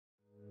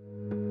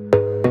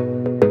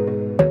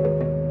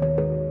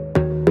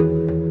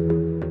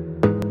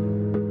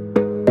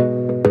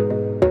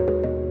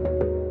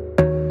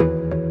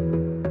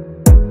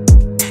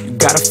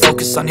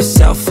focus on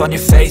yourself, on your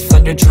faith,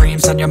 on your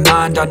dreams, on your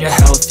mind, on your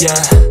health, yeah.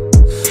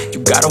 You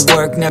gotta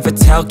work, never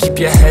tell, keep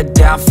your head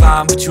down,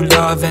 find what you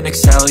love and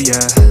excel,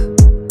 yeah.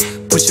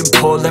 Push and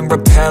pull and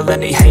repel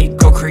any hate,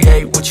 go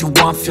create what you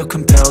want, feel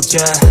compelled,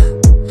 yeah.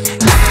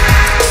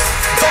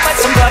 Don't let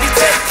somebody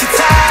take your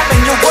time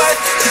and your worth,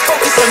 just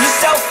focus on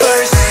yourself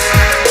first.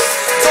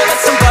 Don't let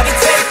somebody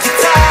take your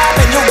time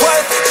and your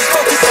worth, just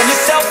focus on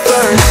yourself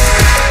first.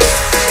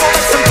 Don't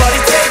let somebody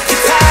take your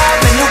time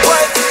and your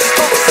worth, just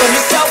focus on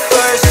yourself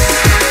first.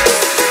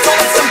 Don't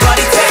let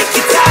somebody take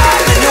your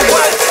time and your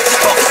worth, just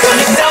focus on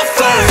yourself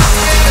first.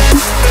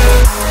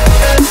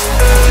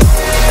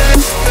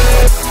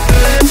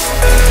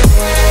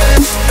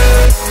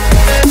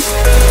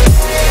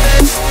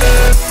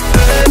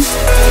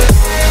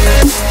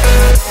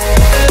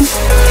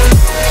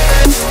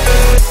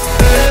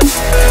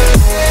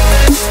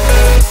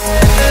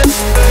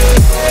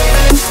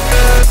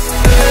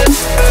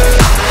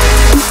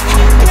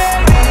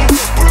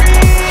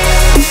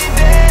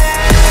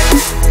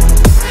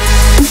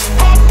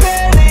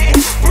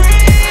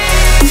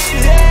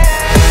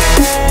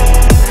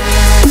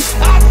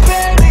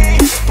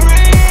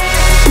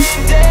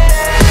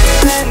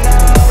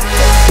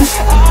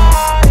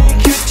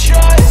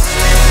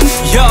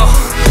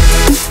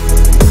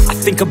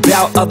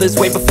 About others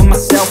way before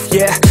myself,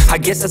 yeah. I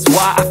guess that's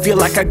why I feel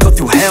like I go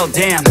through hell,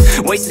 damn.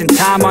 Wasting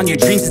time on your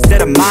dreams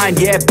instead of mine,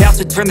 yeah. About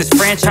to turn this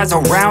franchise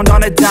around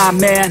on a dime,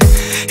 man.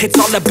 It's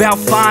all about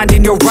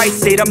finding your right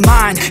state of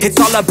mind. It's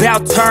all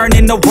about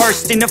turning the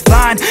worst into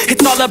fine.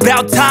 It's all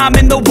about time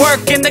and the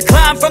work and the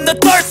climb. From the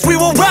thirst we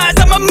will rise,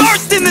 I'm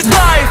immersed in this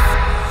life.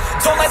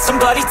 Don't let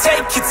somebody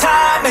take your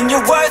time and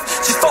your worth,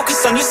 just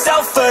focus on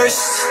yourself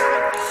first.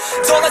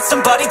 Don't let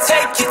somebody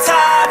take your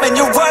time and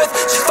your worth,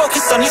 just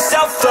focus on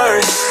yourself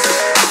first.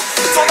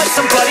 Don't let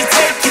somebody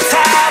take your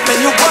time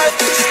and your worth,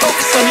 just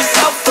focus on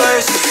yourself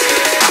first.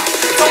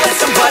 Don't let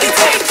somebody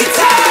take your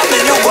time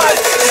and your worth,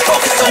 just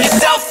focus on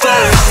yourself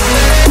first.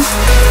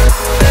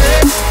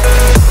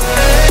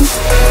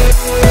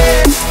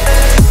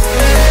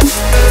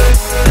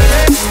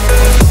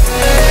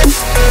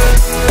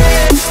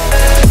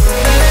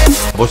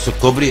 بص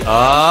الكوبري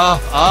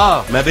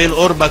ما بين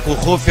قربك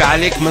وخوفي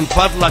عليك، من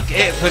فضلك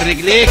اقفل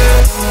رجليك.